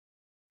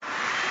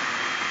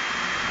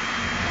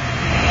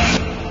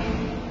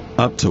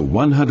Up to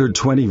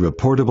 120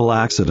 reportable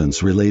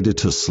accidents related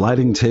to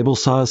sliding table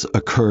saws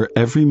occur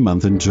every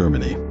month in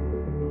Germany.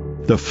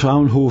 The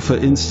Fraunhofer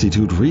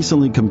Institute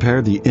recently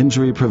compared the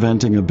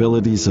injury-preventing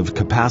abilities of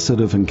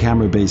capacitive and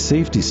camera-based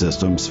safety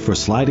systems for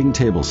sliding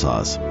table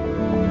saws.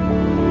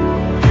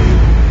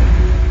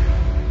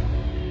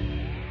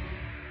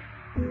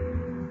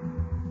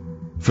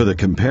 For the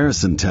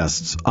comparison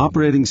tests,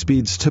 operating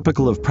speeds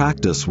typical of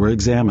practice were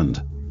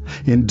examined.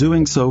 In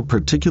doing so,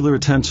 particular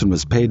attention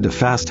was paid to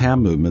fast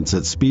hand movements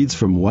at speeds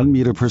from 1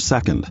 meter per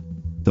second.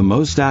 The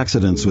most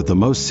accidents with the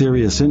most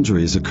serious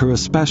injuries occur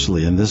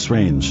especially in this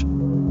range.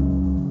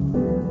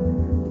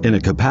 In a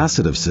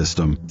capacitive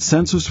system,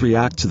 sensors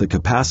react to the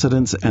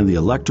capacitance and the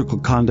electrical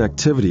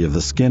conductivity of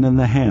the skin and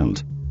the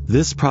hand.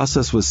 This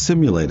process was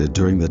simulated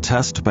during the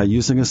test by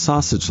using a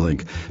sausage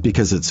link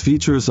because its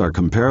features are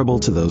comparable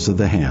to those of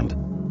the hand.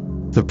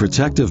 The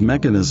protective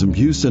mechanism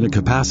used in a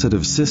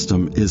capacitive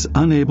system is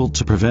unable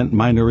to prevent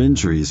minor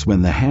injuries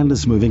when the hand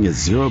is moving at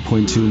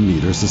 0.2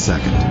 meters a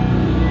second.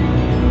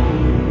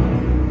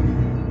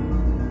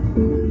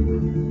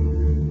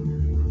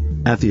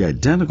 At the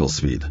identical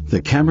speed,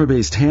 the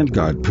camera-based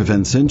handguard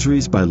prevents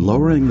injuries by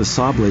lowering the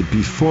saw blade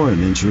before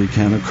an injury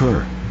can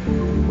occur.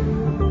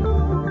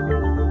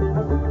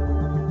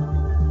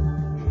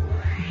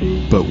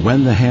 But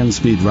when the hand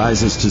speed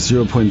rises to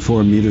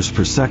 0.4 meters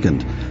per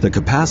second, the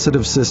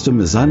capacitive system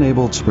is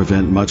unable to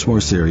prevent much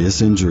more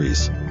serious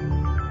injuries.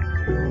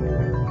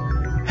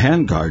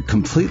 Handguard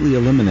completely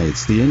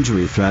eliminates the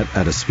injury threat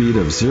at a speed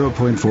of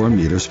 0.4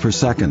 meters per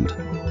second.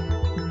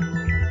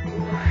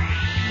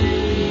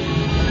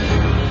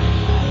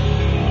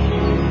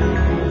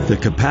 The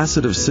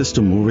capacitive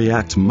system will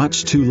react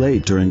much too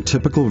late during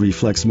typical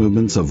reflex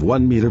movements of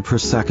 1 meter per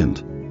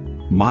second.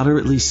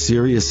 Moderately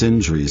serious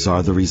injuries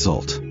are the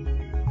result.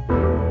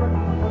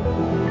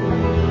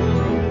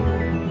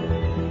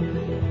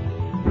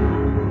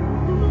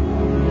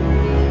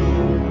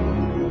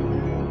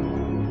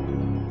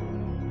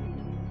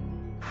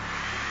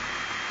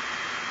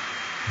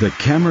 The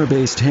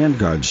camera-based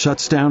handguard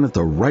shuts down at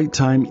the right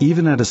time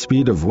even at a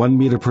speed of 1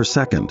 meter per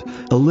second,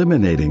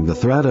 eliminating the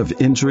threat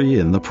of injury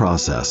in the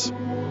process.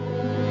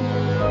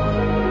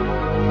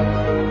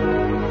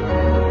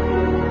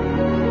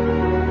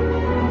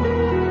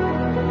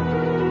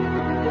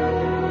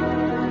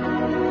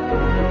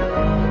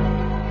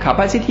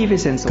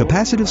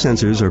 Capacitive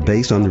sensors are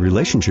based on the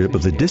relationship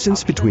of the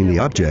distance between the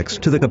objects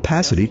to the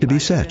capacity to be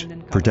set.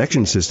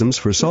 Protection systems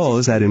for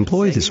saws that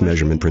employ this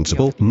measurement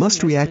principle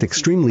must react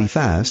extremely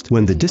fast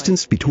when the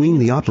distance between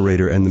the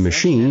operator and the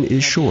machine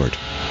is short.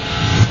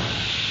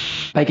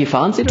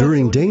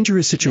 During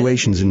dangerous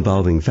situations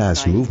involving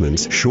fast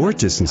movements, short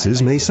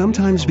distances may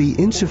sometimes be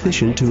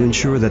insufficient to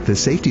ensure that the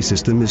safety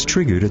system is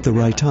triggered at the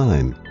right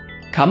time.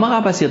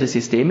 Camera-based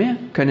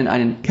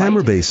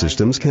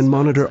systems can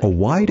monitor a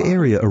wide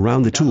area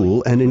around the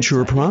tool and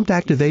ensure prompt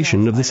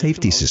activation of the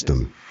safety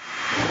system.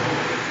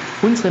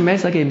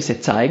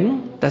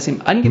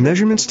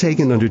 Measurements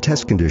taken under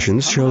test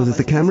conditions show that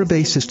the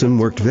camera-based system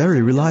worked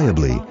very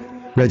reliably,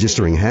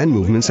 registering hand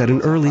movements at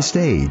an early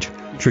stage,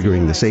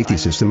 triggering the safety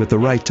system at the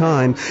right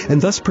time, and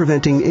thus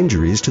preventing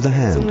injuries to the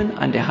hand.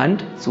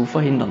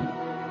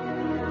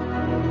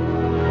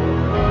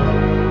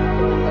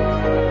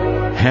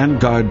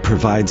 Handguard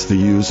provides the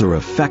user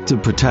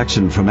effective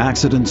protection from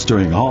accidents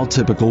during all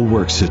typical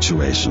work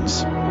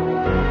situations.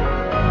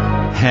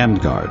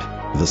 Handguard,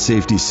 the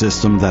safety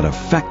system that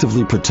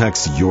effectively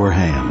protects your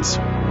hands.